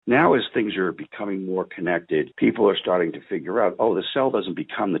Now, as things are becoming more connected, people are starting to figure out, the cell doesn't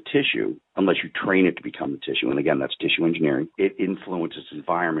become the tissue unless you train it to become the tissue. And again, that's tissue engineering. It influences its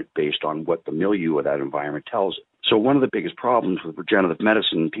environment based on what the milieu of that environment tells it. So one of the biggest problems with regenerative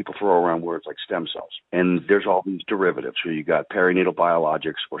medicine, people throw around words like stem cells. And there's all these derivatives. So you've got perinatal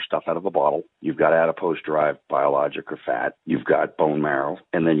biologics or stuff out of a bottle. You've got adipose-derived biologic or fat. You've got bone marrow.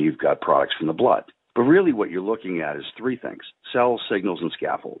 And then you've got products from the blood. But really what you're looking at is three things: cells, signals, and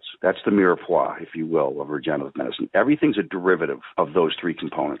scaffolds. That's the mirepoix, if you will, of regenerative medicine. Everything's a derivative of those three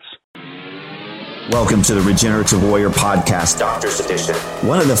components. Welcome to the Regenerative Warrior Podcast, Doctor's Edition.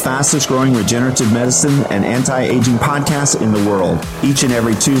 One of the fastest growing regenerative medicine and anti-aging podcasts in the world. Each and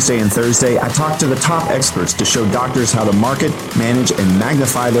every Tuesday and Thursday, I talk to the top experts to show doctors how to market, manage, and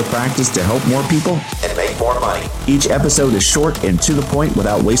magnify their practice to help more people and make more money. Each episode is short and to the point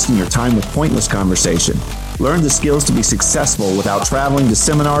without wasting your time with pointless conversation. Learn the skills to be successful without traveling to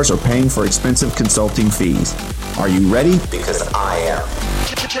seminars or paying for expensive consulting fees. Are you ready? Because I am.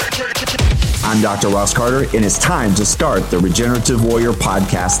 I'm Dr. Ross Carter, and it's time to start the Regenerative Warrior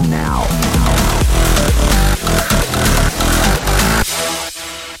Podcast now.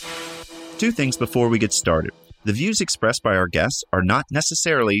 Two things before we get started. The views expressed by our guests are not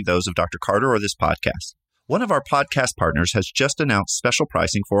necessarily those of Dr. Carter or this podcast. One of our podcast partners has just announced special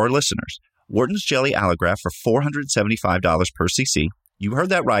pricing for our listeners. Wharton's Jelly Allograft for $475 per cc. You heard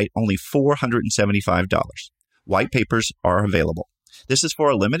that right, only $475. White papers are available. This is for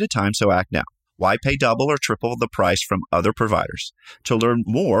a limited time, so act now. Why pay double or triple the price from other providers? To learn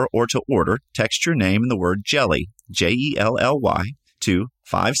more or to order, text your name and the word JELLY, Jelly, to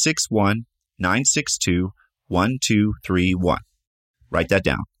 561-962-1231. Write that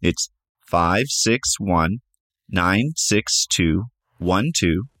down. It's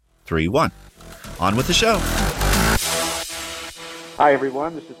 561-962-1231. On with the show. Hi,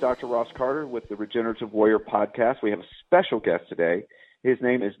 everyone. This is Dr. Ross Carter with the Regenerative Warrior Podcast. We have a special guest today. His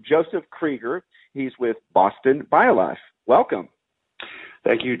name is Joseph Krieger. He's with Boston BioLife. Welcome.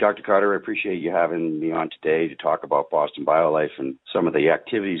 Thank you, Dr. Carter. I appreciate you having me on today to talk about Boston BioLife and some of the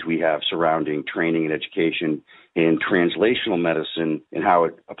activities we have surrounding training and education in translational medicine and how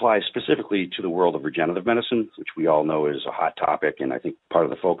it applies specifically to the world of regenerative medicine, which we all know is a hot topic and I think part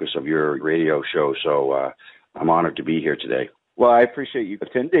of the focus of your radio show. So I'm honored to be here today. Well, I appreciate you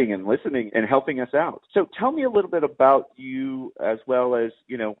attending and listening and helping us out. So tell me a little bit about you as well as,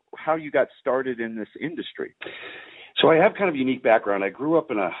 how you got started in this industry. So I have kind of a unique background. I grew up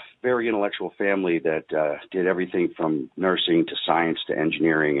in a very intellectual family that did everything from nursing to science to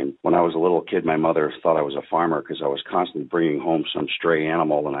engineering. And when I was a little kid, my mother thought I was a farmer because I was constantly bringing home some stray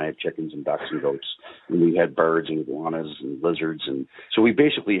animal, and I had chickens and ducks and goats. And we had birds and iguanas and lizards. And so we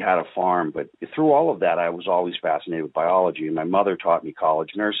basically had a farm. But through all of that, I was always fascinated with biology. And my mother taught me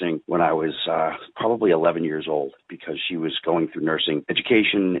college nursing when I was probably 11 years old because she was going through nursing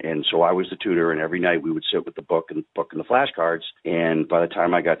education. And so I was the tutor, and every night we would sit with the book and the flashcards. And by the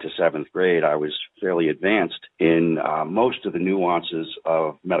time I got to seventh grade, I was fairly advanced in most of the nuances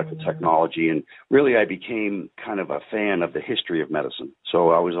of medical technology. And really, I became kind of a fan of the history of medicine.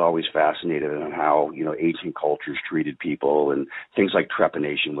 So I was always fascinated in how, ancient cultures treated people and things like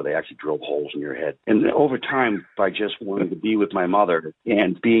trepanation, where they actually drilled holes in your head. And over time, by just wanting to be with my mother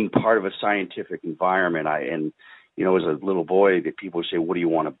and being part of a scientific environment, as a little boy, that people would say, what do you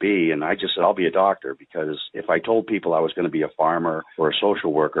want to be? And I just said, I'll be a doctor, because if I told people I was going to be a farmer or a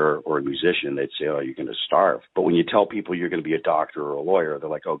social worker or a musician, they'd say, you're going to starve. But when you tell people you're going to be a doctor or a lawyer, they're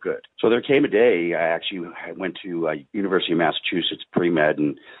like, oh, good. So there came a day, I went to University of Massachusetts pre-med,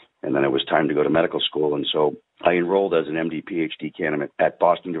 and then it was time to go to medical school. And so I enrolled as an MD, PhD candidate at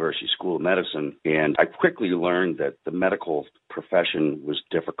Boston University School of Medicine, and I quickly learned that the medical profession was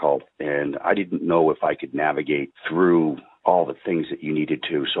difficult, and I didn't know if I could navigate through all the things that you needed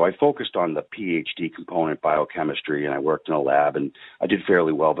to. So I focused on the PhD component, biochemistry, and I worked in a lab, and I did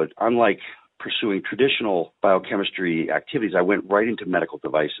fairly well. But unlike pursuing traditional biochemistry activities, I went right into medical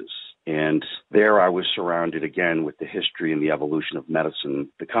devices. And there I was surrounded again with the history and the evolution of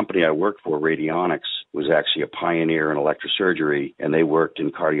medicine. The company I worked for, Radionics, was actually a pioneer in electrosurgery, and they worked in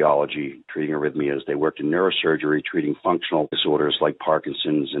cardiology, treating arrhythmias. They worked in neurosurgery, treating functional disorders like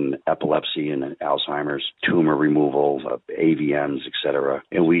Parkinson's and epilepsy and Alzheimer's, tumor removal, AVMs, etc.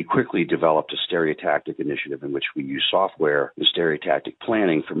 And we quickly developed a stereotactic initiative in which we use software and stereotactic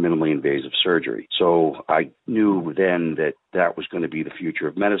planning for minimally invasive surgery. So I knew then that that was going to be the future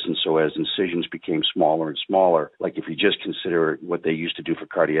of medicine. So as incisions became smaller and smaller, like if you just consider what they used to do for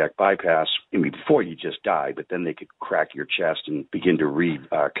cardiac bypass, I mean, before you just die, but then they could crack your chest and begin to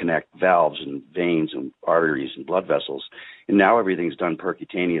reconnect valves and veins and arteries and blood vessels. And now everything's done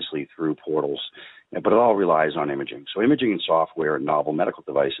percutaneously through portals, but it all relies on imaging. So imaging and software and novel medical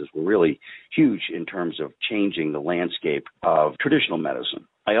devices were really huge in terms of changing the landscape of traditional medicine.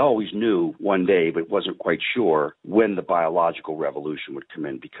 I always knew one day, but wasn't quite sure when the biological revolution would come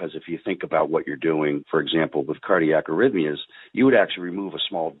in, because if you think about what you're doing, for example, with cardiac arrhythmias, you would actually remove a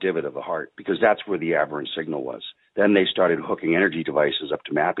small divot of the heart because that's where the aberrant signal was. Then they started hooking energy devices up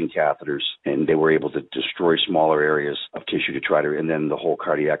to mapping catheters, and they were able to destroy smaller areas of tissue to try to, and then the whole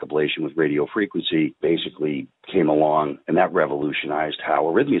cardiac ablation with radio frequency basically came along, and that revolutionized how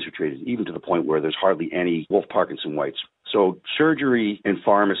arrhythmias are treated, even to the point where there's hardly any Wolff-Parkinson-Whites. So surgery and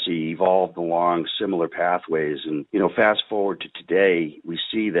pharmacy evolved along similar pathways. And, fast forward to today, we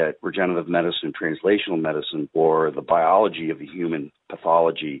see that regenerative medicine, translational medicine, or the biology of the human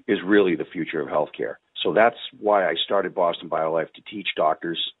pathology is really the future of healthcare. So that's why I started Boston BioLife, to teach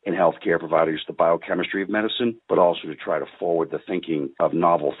doctors and healthcare providers the biochemistry of medicine, but also to try to forward the thinking of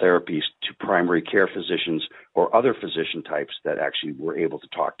novel therapies to primary care physicians or other physician types that actually were able to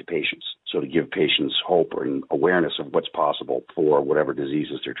talk to patients. So to give patients hope and awareness of what's possible for whatever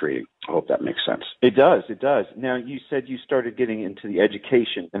diseases they're treating. I hope that makes sense. It does. Now, you said you started getting into the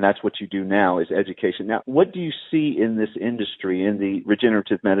education, and that's what you do now is education. Now, what do you see in this industry, in the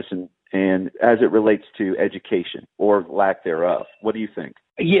regenerative medicine, and as it relates to education or lack thereof? What do you think?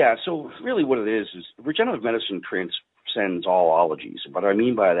 Yeah, so really what it is regenerative medicine transcends all ologies. What I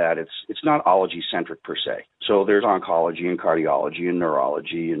mean by that, it's not ology-centric per se. So there's oncology and cardiology and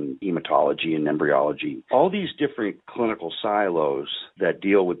neurology and hematology and embryology. All these different clinical silos that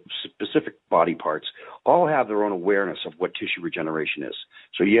deal with specific body parts all have their own awareness of what tissue regeneration is.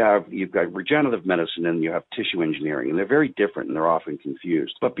 So you've got regenerative medicine and you have tissue engineering, and they're very different and they're often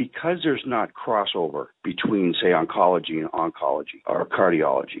confused. But because there's not crossover between, say, oncology and oncology or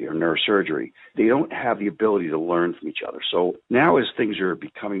cardiology or neurosurgery, they don't have the ability to learn from each other. So now as things are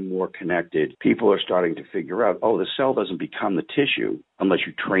becoming more connected, people are starting to figure out, the cell doesn't become the tissue unless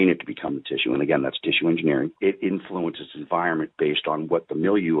you train it to become the tissue. And again, that's tissue engineering. It influences environment based on what the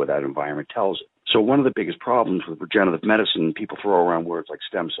milieu of that environment tells it. So one of the biggest problems with regenerative medicine, people throw around words like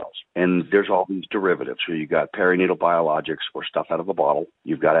stem cells. And there's all these derivatives. So you got perinatal biologics or stuff out of a bottle.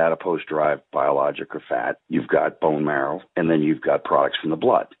 You've got adipose-derived biologic or fat. You've got bone marrow. And then you've got products from the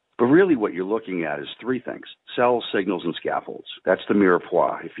blood. But really what you're looking at is three things: cells, signals, and scaffolds. That's the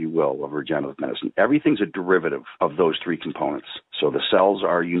mirepoix, if you will, of regenerative medicine. Everything's a derivative of those three components. So the cells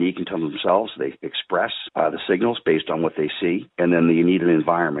are unique in terms of themselves. They express the signals based on what they see. And then you need an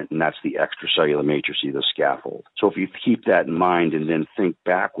environment, and that's the extracellular matrix, the scaffold. So if you keep that in mind and then think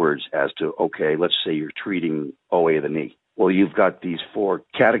backwards as to, okay, let's say you're treating OA of the knee. Well, you've got these four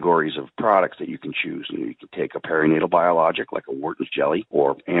categories of products that you can choose. You can take a perinatal biologic like a Wharton's jelly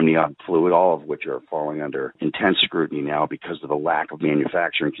or amniotic fluid, all of which are falling under intense scrutiny now because of the lack of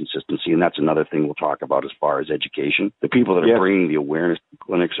manufacturing consistency. And that's another thing we'll talk about as far as education. The people that are bringing the awareness to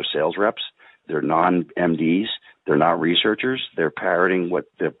clinics are sales reps. They're non-MDs. They're not researchers. They're parroting what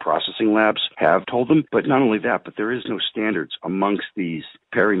the processing labs have told them. But not only that, but there is no standards amongst these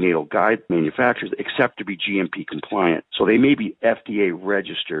perinatal guide manufacturers except to be GMP compliant. So they may be FDA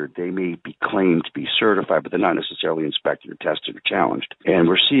registered. They may be claimed to be certified, but they're not necessarily inspected or tested or challenged. And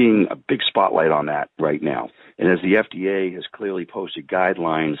we're seeing a big spotlight on that right now. And as the FDA has clearly posted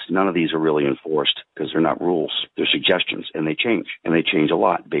guidelines, none of these are really enforced because they're not rules. They're suggestions, and they change. And they change a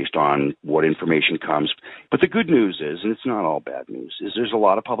lot based on what information comes. But the good news is, and it's not all bad news, is there's a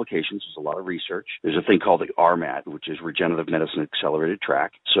lot of publications, there's a lot of research. There's a thing called the RMAT, which is Regenerative Medicine Accelerated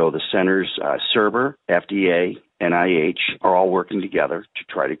Track. So the centers, CERBER, FDA, NIH, are all working together to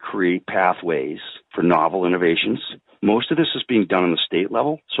try to create pathways for novel innovations. Most of this is being done on the state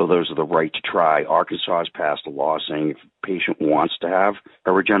level, so those are the right to try. Arkansas has passed a law saying if a patient wants to have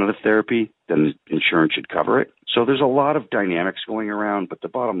a regenerative therapy, then insurance should cover it. So there's a lot of dynamics going around, but the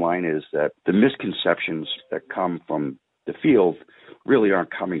bottom line is that the misconceptions that come from the field really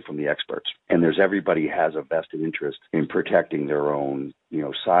aren't coming from the experts. And everybody has a vested interest in protecting their own,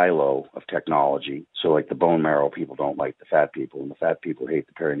 silo of technology. So like the bone marrow people don't like the fat people, and the fat people hate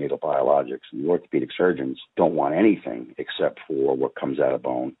the perinatal biologics, and the orthopedic surgeons don't want anything except for what comes out of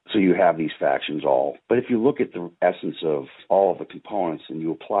bone. So you have these factions all. But if you look at the essence of all of the components and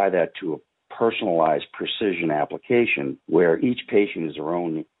you apply that to a personalized precision application where each patient is their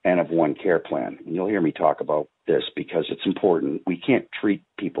own N of one care plan. And you'll hear me talk about this because it's important. We can't treat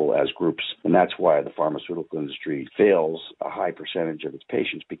people as groups, and that's why the pharmaceutical industry fails a high percentage of its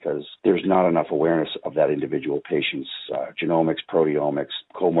patients, because there's not enough awareness of that individual patient's genomics, proteomics,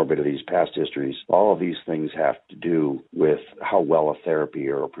 comorbidities, past histories. All of these things have to do with how well a therapy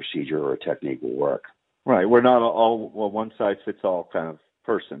or a procedure or a technique will work. Right. We're not all one size fits all kind of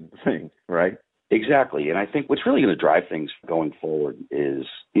person thing, right? Exactly. And I think what's really going to drive things going forward is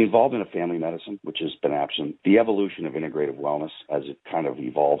the involvement of family medicine, which has been absent, the evolution of integrative wellness as it kind of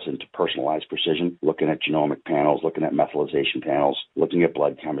evolves into personalized precision, looking at genomic panels, looking at methylation panels, looking at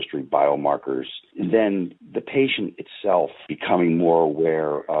blood chemistry, biomarkers, and then the patient itself becoming more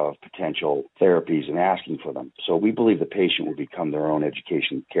aware of potential therapies and asking for them. So we believe the patient will become their own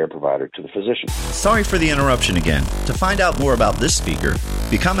education care provider to the physician. Sorry for the interruption again. To find out more about this speaker,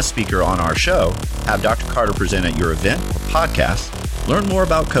 become a speaker on our show, have Dr. Carter present at your event or podcast, learn more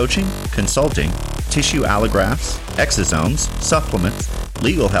about coaching, consulting, tissue allografts, exosomes, supplements,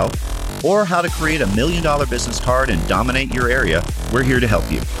 legal help, or how to create $1 million business card and dominate your area, we're here to help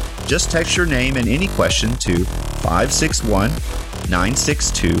you. Just text your name and any question to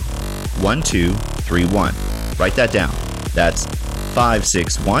 561-962-1231. Write that down. That's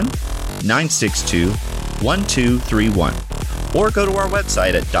 561-962-1231. Or go to our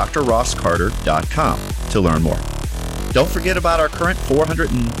website at drrosscarter.com to learn more. Don't forget about our current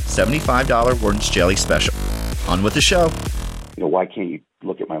 $475 Wharton's Jelly special. On with the show. Why can't you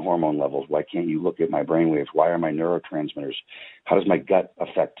look at my hormone levels? Why can't you look at my brainwaves? Why are my neurotransmitters? How does my gut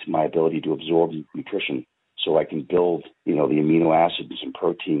affect my ability to absorb nutrition so I can build, the amino acids and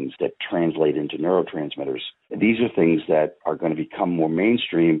proteins that translate into neurotransmitters? These are things that are going to become more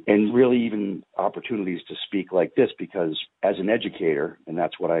mainstream and really even opportunities to speak like this, because as an educator, and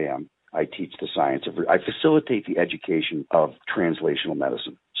that's what I am, I teach the science I facilitate the education of translational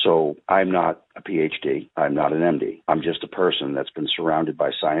medicine. So I'm not a PhD. I'm not an MD. I'm just a person that's been surrounded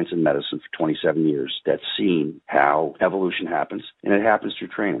by science and medicine for 27 years that's seen how evolution happens, and it happens through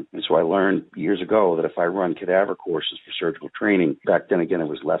training. And so I learned years ago that if I run cadaver courses for surgical training, back then, again, it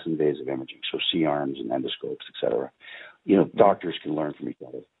was less invasive imaging, so C-arms and endoscopes, et cetera. Doctors can learn from each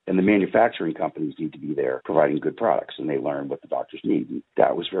other. And the manufacturing companies need to be there providing good products, and they learn what the doctors need. And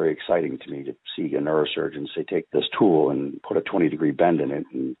that was very exciting to me to see a neurosurgeon say, take this tool and put a 20-degree bend in it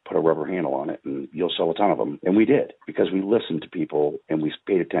and put a rubber handle on it, and you'll sell a ton of them. And we did, because we listened to people and we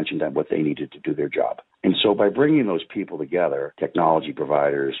paid attention to what they needed to do their job. And so by bringing those people together, technology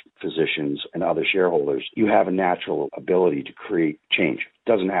providers, physicians, and other shareholders, you have a natural ability to create change. It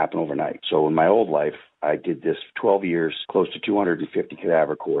doesn't happen overnight. So in my old life, I did this 12 years, close to 250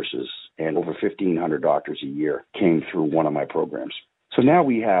 cadaver courses, and over 1,500 doctors a year came through one of my programs. So now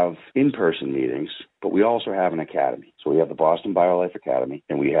we have in-person meetings, but we also have an academy. So we have the Boston BioLife Academy,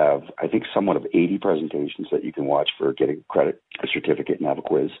 and we have, I think, somewhat of 80 presentations that you can watch for getting credit, a certificate, and have a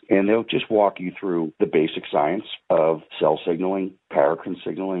quiz. And they'll just walk you through the basic science of cell signaling, paracrine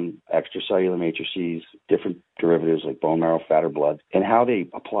signaling, extracellular matrices, different derivatives like bone marrow, fat, or blood, and how they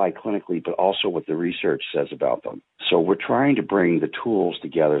apply clinically, but also what the research says about them. So we're trying to bring the tools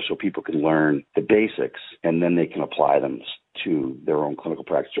together so people can learn the basics, and then they can apply them to their own clinical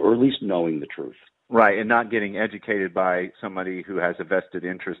practice, or at least knowing the truth. Right, and not getting educated by somebody who has a vested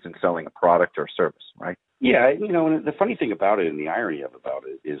interest in selling a product or service, right? Yeah, and the funny thing about it and the irony about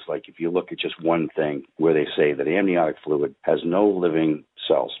it is, like, if you look at just one thing where they say that amniotic fluid has no living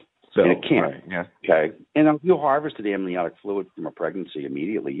cells. So, and it can't. Right, yeah. Okay. And if you harvested amniotic fluid from a pregnancy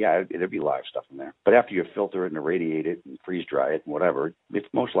immediately, yeah, it'd be live stuff in there. But after you filter it and irradiate it and freeze dry it and whatever, it's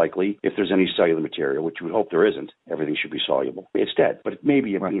most likely, if there's any cellular material, which you would hope there isn't, everything should be soluble. It's dead. But it may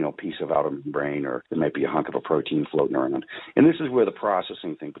be a piece of outer membrane, or there might be a hunk of a protein floating around. And this is where the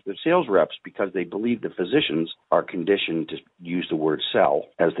processing thing, but the sales reps, because they believe the physicians are conditioned to use the word cell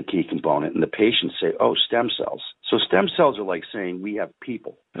as the key component, and the patients say, oh, stem cells. So stem cells are like saying we have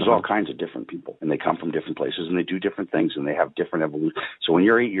people. There's all kinds of different people, and they come from different places, and they do different things, and they have different evolution. So when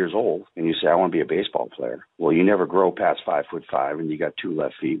you're 8 years old and you say, I want to be a baseball player, well, you never grow past 5'5", and you got 2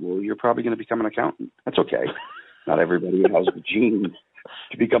 left feet. Well, you're probably going to become an accountant. That's okay. Not everybody has the gene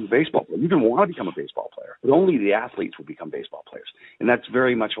to become a baseball player. You can want to become a baseball player, but only the athletes will become baseball players. And that's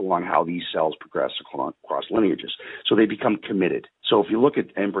very much along how these cells progress across lineages. So they become committed. So if you look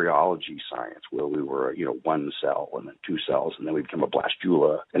at embryology science, where we were, one cell and then 2 cells, and then we become a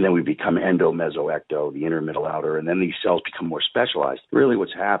blastula, and then we become endo, meso, ecto, the inner, middle, outer, and then these cells become more specialized. Really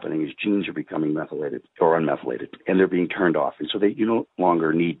what's happening is genes are becoming methylated or unmethylated, and they're being turned off. And so you no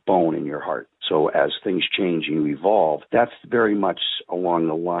longer need bone in your heart. So as things change and you evolve, that's very much along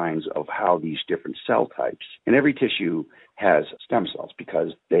the lines of how these different cell types, and every tissue has stem cells because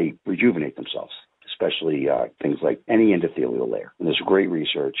they rejuvenate themselves, especially things like any endothelial layer. And there's great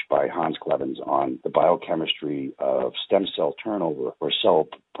research by Hans Clevens on the biochemistry of stem cell turnover or cell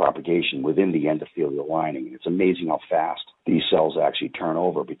propagation within the endothelial lining. And it's amazing how fast these cells actually turn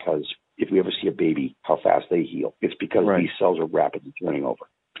over, because if we ever see a baby, how fast they heal, it's because these cells are rapidly turning over.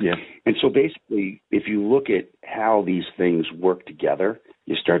 Yeah. And so basically, if you look at how these things work together,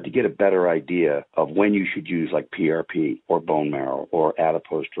 you start to get a better idea of when you should use like PRP or bone marrow or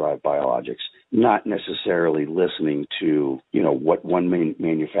adipose-derived biologics, not necessarily listening to, what one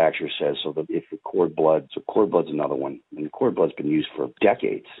manufacturer says. So that if the cord blood's another one, and the cord blood's been used for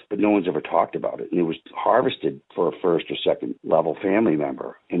decades, but no one's ever talked about it. And it was harvested for a first or second level family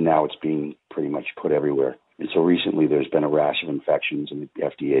member, and now it's being pretty much put everywhere. And so recently there's been a rash of infections, and the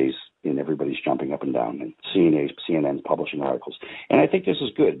FDA's and everybody's jumping up and down, and CNN's publishing articles. And I think this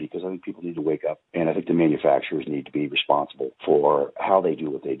is good, because I think people need to wake up, and I think the manufacturers need to be responsible for how they do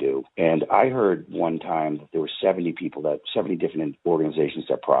what they do. And I heard one time that there were 70 different organizations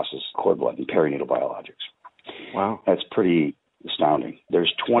that process cord blood and perinatal biologics. Wow. That's pretty astounding.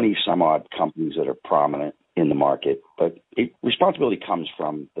 There's 20 some odd companies that are prominent in the market, but responsibility comes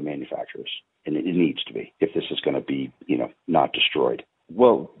from the manufacturers, and it needs to be, if this is going to be, not destroyed.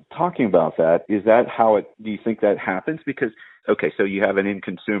 Well, talking about that, do you think that happens? Because, okay, so you have an end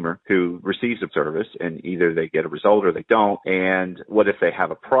consumer who receives a service, and either they get a result or they don't. And what if they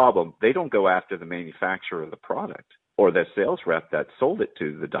have a problem? They don't go after the manufacturer of the product or the sales rep that sold it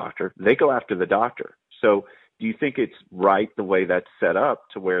to the doctor. They go after the doctor. So do you think it's right the way that's set up,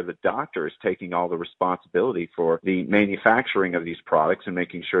 to where the doctor is taking all the responsibility for the manufacturing of these products and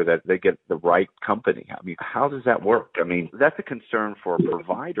making sure that they get the right company? I mean, how does that work? I mean, that's a concern for a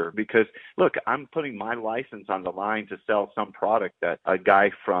provider, because, look, I'm putting my license on the line to sell some product that a guy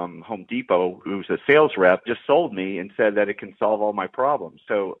from Home Depot, who's a sales rep, just sold me and said that it can solve all my problems.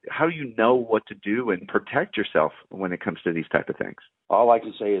 So how do you know what to do and protect yourself when it comes to these type of things? All I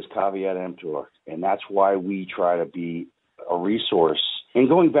can say is caveat emptor, and that's why we try to be a resource. And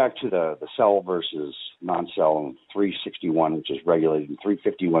going back to the cell versus non-cell, and 361, which is regulated, and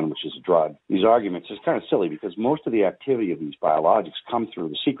 351, which is a drug, these arguments is kind of silly, because most of the activity of these biologics come through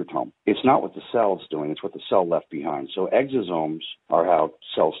the secretome. It's not what the cell's doing, it's what the cell left behind. So exosomes are how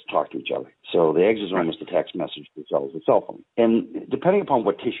cells talk to each other. So the exosome is the text message to the cell is the cell phone. And depending upon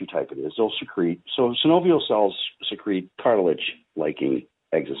what tissue type it is, they'll secrete. So synovial cells secrete cartilage-liking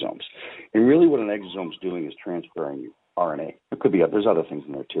exosomes. And really what an exosome is doing is transferring RNA. It could be, there's other things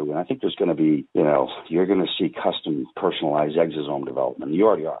in there too. And I think there's going to be, you're going to see custom personalized exosome development. You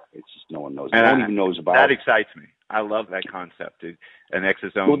already are. It's just no one knows. No one even knows about it. That excites me. I love that concept. An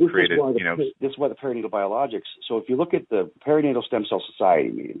exosome created, This is why the perinatal biologics. So if you look at the Perinatal Stem Cell Society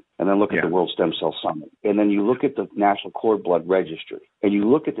meeting, and then look at the World Stem Cell Summit, and then you look at the National Cord Blood Registry, and you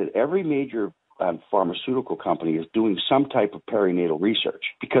look at every major pharmaceutical company is doing some type of perinatal research,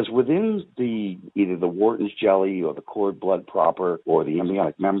 because within either the Wharton's jelly or the cord blood proper or the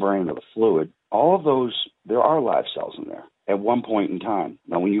embryonic membrane or the fluid, all of those, there are live cells in there at one point in time.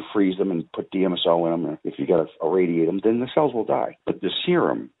 Now, when you freeze them and put DMSO in them, or if you got to irradiate them, then the cells will die. But the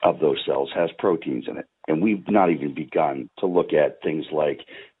serum of those cells has proteins in it. And we've not even begun to look at things like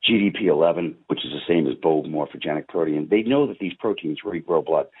GDP11, which is the same as morphogenic protein. They know that these proteins regrow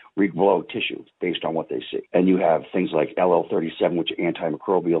blood, regrow tissue based on what they see. And you have things like LL37, which are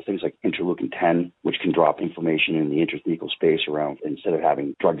antimicrobial, things like interleukin 10, which can drop inflammation in the intrathecal space around, instead of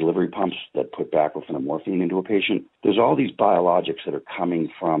having drug delivery pumps that put baclofen morphine into a patient. There's all these biologics that are coming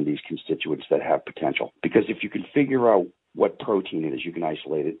from these constituents that have potential. Because if you can figure out what protein it is, you can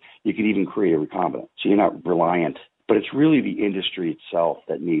isolate it. You can even create a recombinant. So you're not reliant. But it's really the industry itself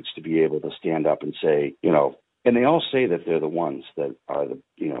that needs to be able to stand up and say, and they all say that they're the ones that are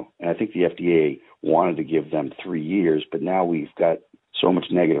and I think the FDA wanted to give them 3 years, but now we've got so much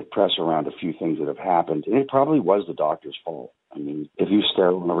negative press around a few things that have happened, and it probably was the doctor's fault. I mean, if you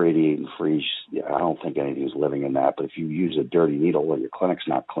sterile and irradiate and freeze, I don't think anything's living in that. But if you use a dirty needle and your clinic's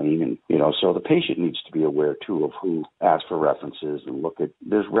not clean, and so the patient needs to be aware too of who asks for references and look at.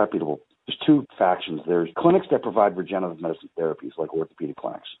 There's two factions. There's clinics that provide regenerative medicine therapies, like orthopedic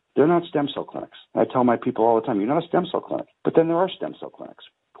clinics. They're not stem cell clinics. I tell my people all the time, you're not a stem cell clinic. But then there are stem cell clinics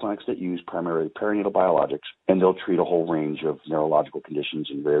that use primarily perinatal biologics, and they'll treat a whole range of neurological conditions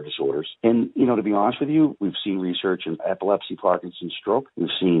and rare disorders. And, to be honest with you, we've seen research in epilepsy, Parkinson's, stroke. We've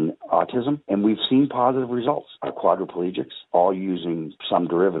seen autism, and we've seen positive results. Our quadriplegics, all using some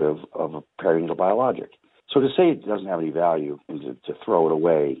derivative of a perinatal biologic. So to say it doesn't have any value and to throw it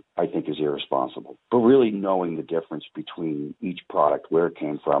away, I think is irresponsible. But really knowing the difference between each product, where it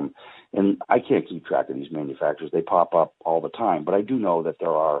came from, and I can't keep track of these manufacturers. They pop up all the time. But I do know that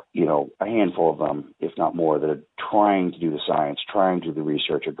there are, a handful of them, if not more, that are trying to do the science, trying to do the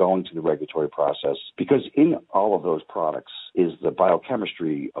research, or going through the regulatory process. Because in all of those products is the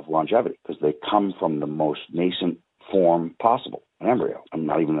biochemistry of longevity, because they come from the most nascent form possible, an embryo,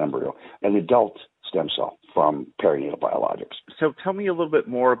 not even an embryo, an adult stem cell from perinatal biologics. So tell me a little bit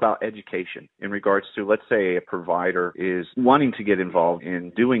more about education in regards to, let's say, a provider is wanting to get involved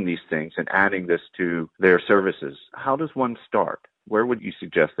in doing these things and adding this to their services. How does one start? Where would you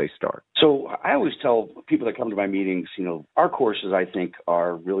suggest they start? So I always tell people that come to my meetings, our courses, I think,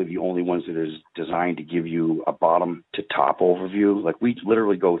 are really the only ones that is designed to give you a bottom to top overview. Like we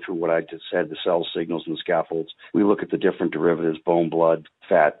literally go through what I just said, the cells, signals, and the scaffolds. We look at the different derivatives, bone, blood,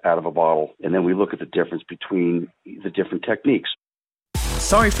 fat out of a bottle, and then we look at the difference between the different techniques.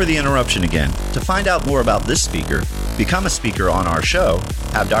 Sorry for the interruption again. To find out more about this speaker, become a speaker on our show,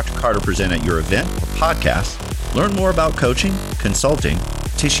 have Dr. Carter present at your event or podcast, learn more about coaching, consulting,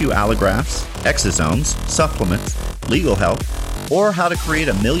 tissue allografts, exosomes, supplements, legal help, or how to create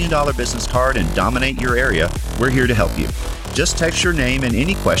 $1 million business card and dominate your area, we're here to help you. Just text your name and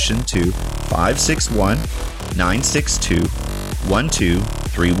any question to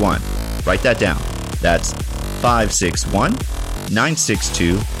 561-962-1231. Write that down. That's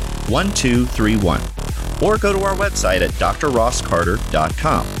 561-962-1231. Or go to our website at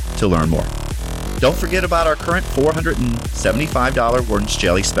drrosscarter.com to learn more. Don't forget about our current $475 orange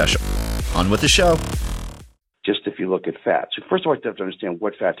jelly special. On with the show. Just if you look at fat. So first of all, you have to understand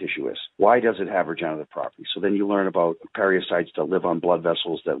what fat tissue is. Why does it have regenerative properties? So then you learn about periocytes that live on blood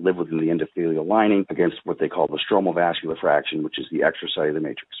vessels that live within the endothelial lining against what they call the stromal vascular fraction, which is the extracellular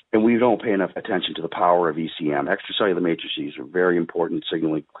matrix. And we don't pay enough attention to the power of ECM. Extracellular matrices are very important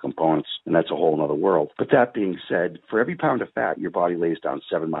signaling components, and that's a whole other world. But that being said, for every pound of fat, your body lays down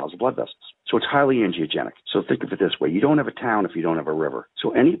 7 miles of blood vessels. So it's highly angiogenic. So think of it this way. You don't have a town if you don't have a river.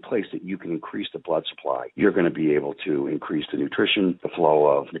 So any place that you can increase the blood supply, you're going to be able to increase the nutrition, the flow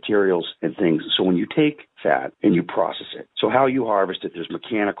of materials and things. So when you take fat and you process it, so how you harvest it, there's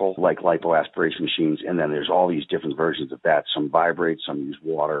mechanical, like lipoaspiration machines, and then there's all these different versions of that. Some vibrate, some use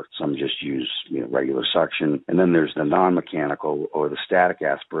water, some just use regular suction. And then there's the non-mechanical or the static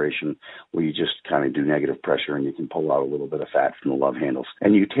aspiration where you just kind of do negative pressure and you can pull out a little bit of fat from the love handles.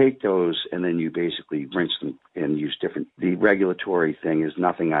 And you take those and then you basically rinse them and use different. The regulatory thing is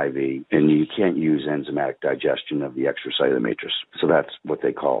nothing IV, and you can't use enzymatic digestion of the extracellular matrix. So that's what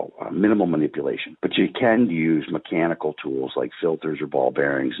they call minimal manipulation. But you can use mechanical tools like filters or ball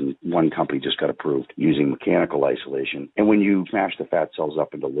bearings, and one company just got approved using mechanical isolation. And when you smash the fat cells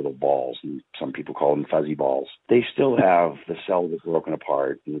up into little balls, and some people call them fuzzy balls, they still have the cell that's broken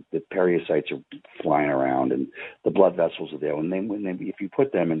apart, and the periocytes are flying around, and the blood vessels are there. And then if you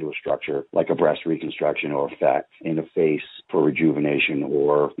put them into a structure like a breast reconstruction or fat in a face for rejuvenation,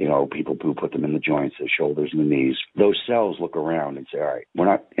 or people who put them in the joints, the shoulders and the knees, those cells look around and say, all right, we're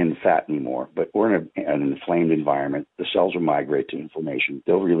not in fat anymore, but we're in an inflamed environment. The cells will migrate to inflammation.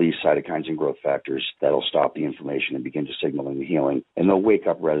 They'll release cytokines and growth factors that'll stop the inflammation and begin to signal the healing. And they'll wake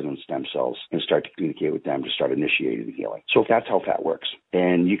up resident stem cells and start to communicate with them to start initiating the healing. So that's how fat works.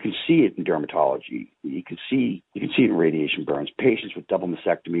 And you can see it in dermatology. You can see it in radiation burns. Patients with double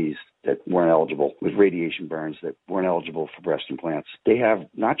mastectomies that weren't eligible, with radiation burns that weren't eligible for breast implants, they have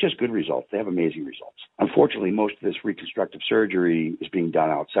not just good results, they have amazing results. Unfortunately, most of this reconstructive surgery is being done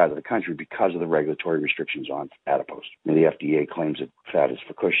outside of the country because of the regulatory restrictions on adipose. And the FDA claims that fat is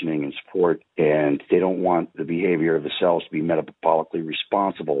for cushioning and support, and they don't want the behavior of the cells to be metabolically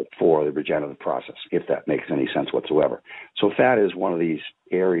responsible for the regenerative process, if that makes any sense whatsoever. So fat is one of these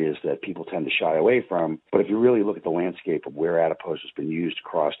areas that people tend to shy away from. But if you really look at the landscape of where adipose has been used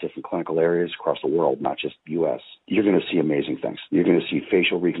across different clinical areas across the world, not just the U.S., you're going to see amazing things. You're going to see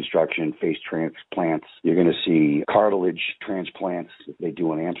facial reconstruction, face transplants. You're going to see cartilage transplants that they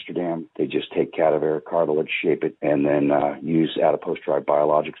do in Amsterdam. They just take cadaveric cartilage, shape it, and then use adipose-derived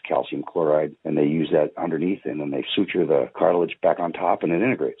biologics, calcium chloride, and they use that underneath, and then they suture the cartilage back on top, and it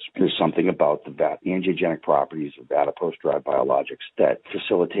integrates. There's something about the angiogenic properties of adipose-derived biologics that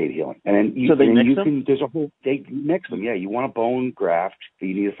facilitate healing. And then so they mix them? They mix them, yeah. You want a bone graft,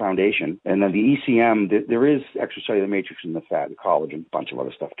 you need a foundation. And then the ECM, there is extracellular matrix in the fat and collagen, a bunch of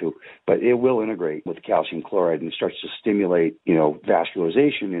other stuff too, but it will integrate with calcium chloride and it starts to stimulate,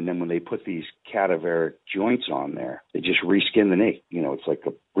 vascularization. And then when they put these cadaveric joints on there, they just reskin the knee. It's like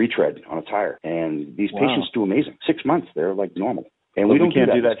a retread on a tire. And these patients do amazing. 6 months, they're like normal. And we don't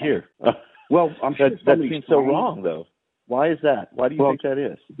can't do that here. Well, I'm sure that seems so wrong, though. Why is that? Why do you think that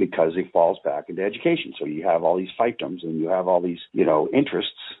is? Because it falls back into education. So you have all these fiefdoms and you have all these,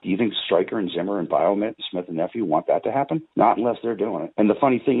 interests. Do you think Stryker and Zimmer and Biomet, Smith and Nephew want that to happen? Not unless they're doing it. And the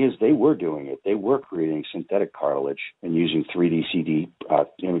funny thing is they were doing it. They were creating synthetic cartilage and using 3D CD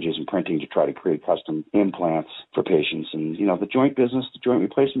images and printing to try to create custom implants for patients. And, the joint business, the joint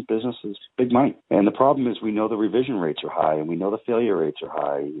replacement business is big money. And the problem is we know the revision rates are high and we know the failure rates are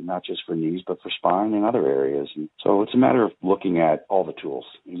high, not just for knees, but for spine and other areas. And so it's a matter of looking at all the tools.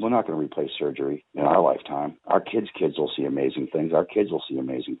 We're not going to replace surgery in our lifetime. Our kids' will see amazing things. Our kids will see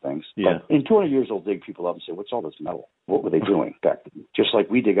amazing things. Yeah. But in 200 years, they'll dig people up and say, what's all this metal? What were they doing back then? Just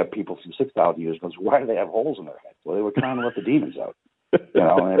like we dig up people from 6,000 years ago. Why do they have holes in their head? Well, they were trying to let the demons out.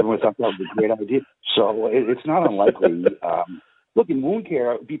 And everyone thought that was a great idea. So it's not unlikely. Look, in wound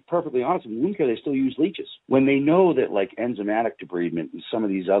care, to be perfectly honest, in wound care, they still use leeches. When they know that, like, enzymatic debridement and some of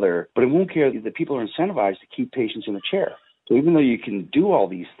these other, but in wound care, the people are incentivized to keep patients in the chair. So even though you can do all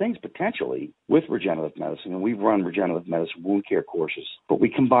these things potentially with regenerative medicine, and we've run regenerative medicine wound care courses, but we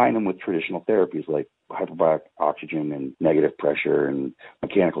combine them with traditional therapies like hyperbaric oxygen and negative pressure and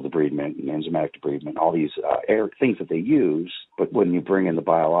mechanical debridement and enzymatic debridement, all these things that they use. But when you bring in the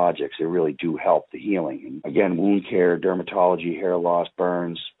biologics, they really do help the healing. And again, wound care, dermatology, hair loss,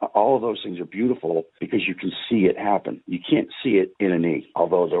 burns, all of those things are beautiful because you can see it happen. You can't see it in a knee,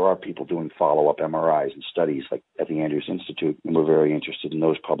 although there are people doing follow-up MRIs and studies like at the Andrews Institute, and we're very interested in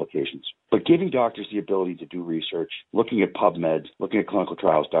those publications. But giving doctors the ability to do research, looking at PubMed, looking at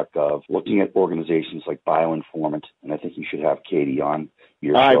clinicaltrials.gov, looking at organizations like BioInformant, and I think you should have Katie on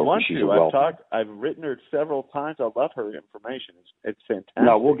your show. I want to. I've written her several times. I love her information. It's fantastic.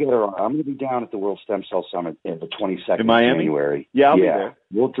 No, we'll get her on. I'm going to be down at the World Stem Cell Summit in the 22nd in Miami? of January. Yeah, I'll be there.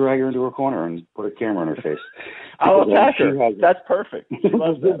 We'll drag her into her corner and put a camera in her face. I'll attack her. That's perfect. She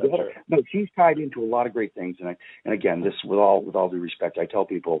loves that. No, she's tied into a lot of great things. And again, this with all due respect, I tell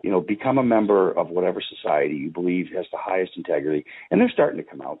people, become a member of whatever society you believe has the highest integrity. And they're starting to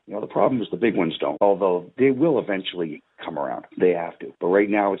come out. The problem is the big ones don't, although they will eventually come around. They have to. But right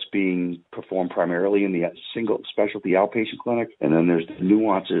now it's being performed primarily in the single specialty outpatient clinic. And then there's the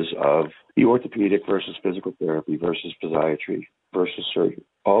nuances of the orthopedic versus physical therapy versus physiatry versus surgery.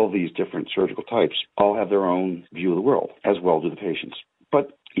 All of these different surgical types all have their own view of the world, as well do the patients.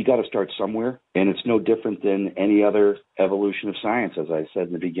 But you got to start somewhere, and it's no different than any other evolution of science. As I said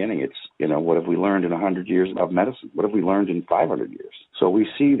in the beginning, it's, what have we learned in 100 years of medicine? What have we learned in 500 years? So we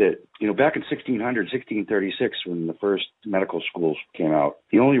see that, back in 1636, when the first medical schools came out,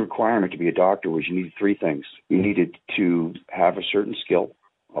 the only requirement to be a doctor was you needed three things. You needed to have a certain skill,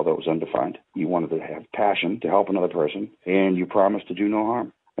 although it was undefined. You wanted to have passion to help another person, and you promised to do no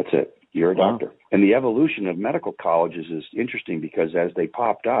harm. That's it. You're a doctor. Wow. And the evolution of medical colleges is interesting because as they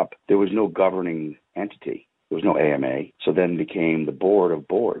popped up, there was no governing entity. There was no AMA. So then became the board of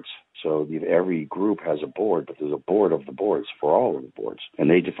boards. So every group has a board, but there's a board of the boards for all of the boards. And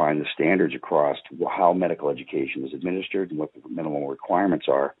they define the standards across how medical education is administered and what the minimal requirements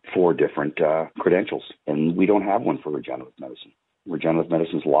are for different credentials. And we don't have one for regenerative medicine. Regenerative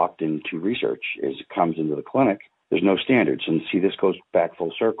medicine is locked into research. As it comes into the clinic, there's no standards. And see, this goes back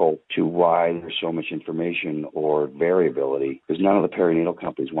full circle to why there's so much information or variability, because none of the perinatal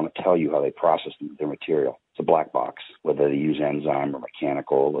companies want to tell you how they process their material. It's a black box, whether they use enzyme or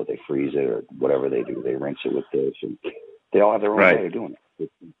mechanical or they freeze it or whatever they do. They rinse it with this. And they all have their own way of doing it.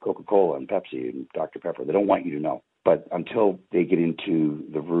 With Coca-Cola and Pepsi and Dr. Pepper. They don't want you to know. But until they get into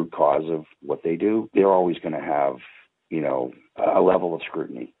the root cause of what they do, they're always going to have, a level of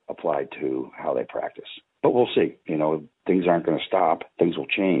scrutiny applied to how they practice. But we'll see. Things aren't going to stop. Things will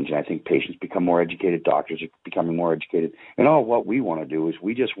change. And I think patients become more educated. Doctors are becoming more educated. And all what we want to do is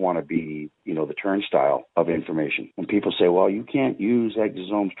we just want to be, the turnstile of information. When people say, well, you can't use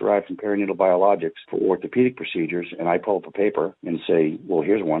exosomes derived from perinatal biologics for orthopedic procedures, and I pull up a paper and say, well,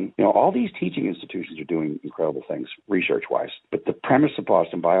 here's one. All these teaching institutions are doing incredible things research-wise. But the premise of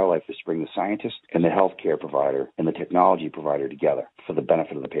Boston BioLife is to bring the scientist and the healthcare provider and the technology provider together for the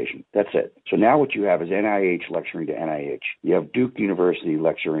benefit of the patient. That's it. So now what you have is NIH lecturing to NIH. You have Duke University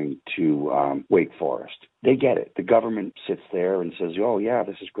lecturing to Wake Forest. They get it. The government sits there and says, oh, yeah,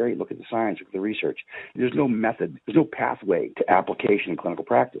 this is great. Look at the science, look at the research. There's no method. There's no pathway to application in clinical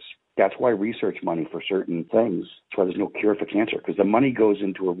practice. That's why research money for certain things, that's why there's no cure for cancer, because the money goes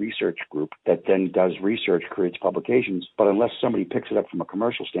into a research group that then does research, creates publications. But unless somebody picks it up from a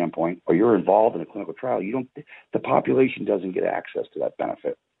commercial standpoint or you're involved in a clinical trial, the population doesn't get access to that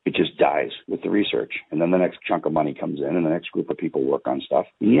benefit. It just dies with the research. And then the next chunk of money comes in and the next group of people work on stuff.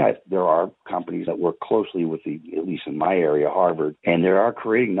 And yeah, there are companies that work closely with at least in my area, Harvard, and they are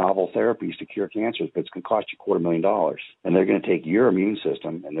creating novel therapies to cure cancers, but it's going to cost you $250,000. And they're going to take your immune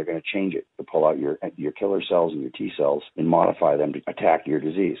system and they're going to change it to pull out your killer cells and your T cells and modify them to attack your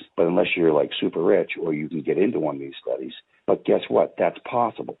disease. But unless you're like super rich or you can get into one of these studies, but guess what? That's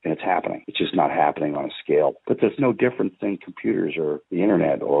possible, and it's happening. It's just not happening on a scale. But there's no difference than computers or the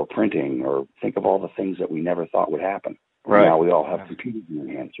internet or printing, or think of all the things that we never thought would happen. Right. Now we all have computers in our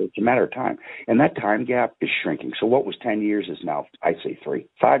hands, so it's a matter of time. And that time gap is shrinking. So what was 10 years is now, I'd say 3.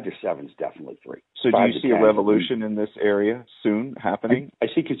 5 to 7 is definitely 3. So do you see a revolution in this area soon happening? I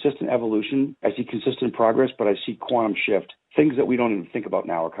see consistent evolution. I see consistent progress, but I see quantum shift. Things that we don't even think about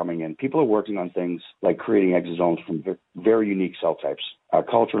now are coming in. People are working on things like creating exosomes from very unique cell types.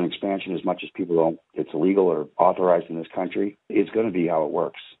 Culture and expansion, as much as people don't, it's illegal or authorized in this country, it's going to be how it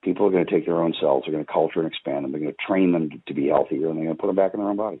works. People are going to take their own cells, they're going to culture and expand them, they're going to train them to be healthier, and they're going to put them back in their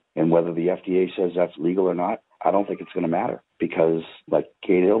own body. And whether the FDA says that's legal or not, I don't think it's going to matter, because like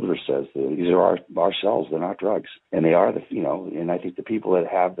Kate Hilder says, these are our cells, they're not drugs. And they are and I think the people that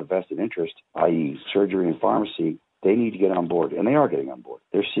have the vested interest, i.e. surgery and pharmacy, they need to get on board, and they are getting on board.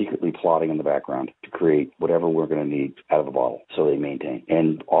 They're secretly plotting in the background to create whatever we're going to need out of the bottle, so they maintain.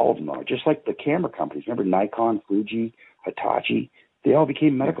 And all of them are, just like the camera companies. Remember Nikon, Fuji, Hitachi? They all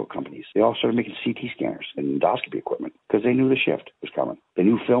became medical companies. They all started making CT scanners and endoscopy equipment because they knew the shift was coming. They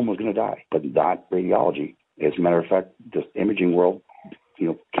knew film was going to die, but not radiology. As a matter of fact, the imaging world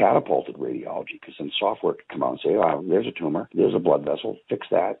catapulted radiology, because then software could come out and say, oh, there's a tumor, there's a blood vessel, fix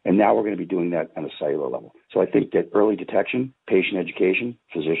that. And now we're going to be doing that on a cellular level. So I think that early detection, patient education,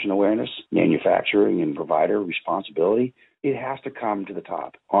 physician awareness, manufacturing and provider responsibility, it has to come to the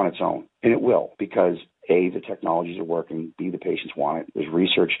top on its own. And it will, because A, the technologies are working, B, the patients want it, there's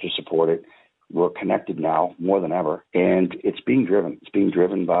research to support it. We're connected now more than ever, and it's being driven. It's being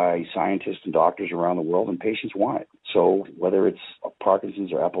driven by scientists and doctors around the world, and patients want it. So whether it's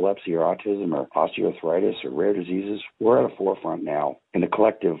Parkinson's or epilepsy or autism or osteoarthritis or rare diseases, we're at a forefront now in the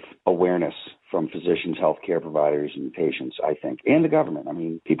collective awareness from physicians, healthcare providers, and patients, I think, and the government. I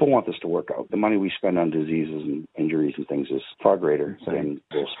mean, people want this to work out. The money we spend on diseases and injuries and things is far greater than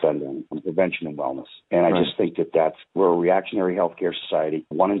we'll spend on prevention and wellness. And I just think that we're a reactionary healthcare society.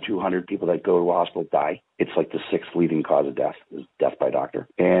 1 in 200 people that go to a hospital die. It's like the 6th leading cause of death is death by doctor.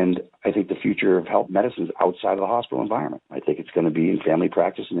 And I think the future of health medicine is outside of the hospital environment. I think it's going to be in family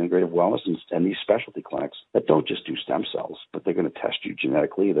practice and integrative wellness and these specialty clinics that don't just do stem cells, but they're going to test you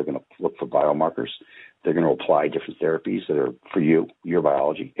genetically. They're going to look for biomarkers. They're going to apply different therapies that are for you, your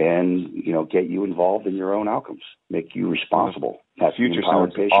biology, and, get you involved in your own outcomes, make you responsible. That future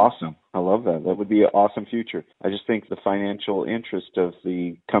sounds awesome. I love that. That would be an awesome future. I just think the financial interest of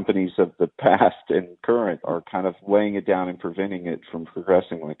the companies of the past and current are kind of weighing it down and preventing it from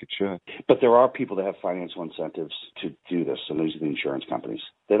progressing like it should. But there are people that have financial incentives to do this, and these are the insurance companies.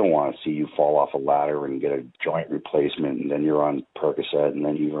 They don't want to see you fall off a ladder and get a joint replacement, and then you're on Percocet, and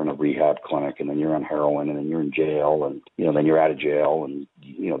then you're in a rehab clinic, and then you're on heroin, and then you're in jail, and then you're out of jail, and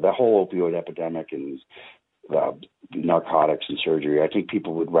the whole opioid epidemic and narcotics and surgery. I think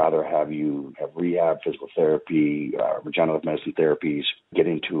people would rather have you have rehab, physical therapy, regenerative medicine therapies, get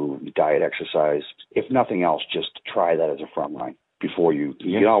into diet, exercise. If nothing else, just try that as a front line before you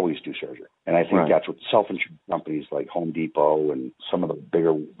can always do surgery. And I think that's what self-insurance companies like Home Depot and some of the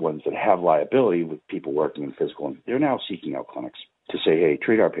bigger ones that have liability with people working in physical, they're now seeking out clinics to say, hey,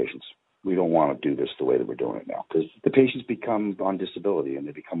 treat our patients. We don't want to do this the way that we're doing it now, because the patients become on disability and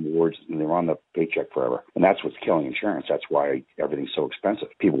they become wards and they're on the paycheck forever. And that's what's killing insurance. That's why everything's so expensive.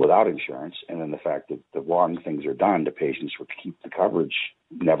 People without insurance, and then the fact that the wrong things are done to patients to keep the coverage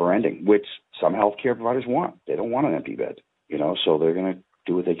never ending, which some healthcare providers want. They don't want an empty bed, so they're going to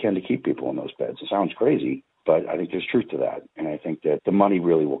do what they can to keep people in those beds. It sounds crazy, but I think there's truth to that. And I think that the money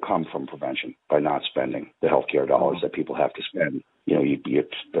really will come from prevention by not spending the healthcare dollars that people have to spend. You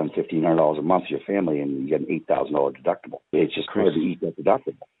spend $1,500 a month to your family and you get an $8,000 deductible. It's just hard to eat that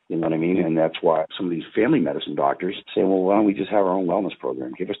deductible. You know what I mean? And that's why some of these family medicine doctors say, well, why don't we just have our own wellness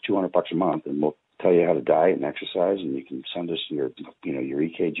program? Give us $200 a month and we'll tell you how to diet and exercise, and you can send us your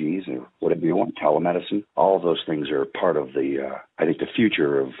EKGs or whatever you want, telemedicine. All of those things are part of the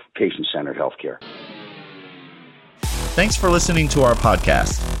future of patient-centered healthcare. Thanks for listening to our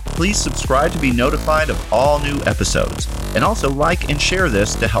podcast. Please subscribe to be notified of all new episodes, and also like and share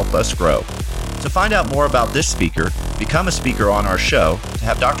this to help us grow. To find out more about this speaker, become a speaker on our show, to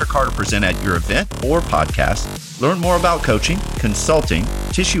have Dr. Carter present at your event or podcast, learn more about coaching, consulting,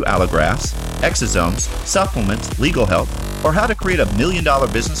 tissue allografts, exosomes, supplements, legal help, or how to create $1 million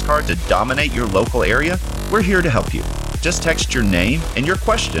business card to dominate your local area, we're here to help you. Just text your name and your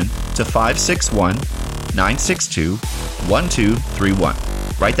question to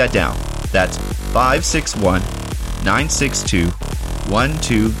 561-962-1231. Write that down. That's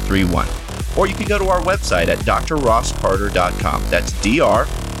 561-962-1231. Or you can go to our website at drrosscarter.com. That's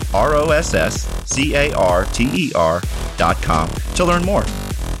drrosscarter.com to learn more.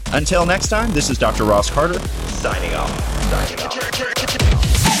 Until next time, this is Dr. Ross Carter, signing off.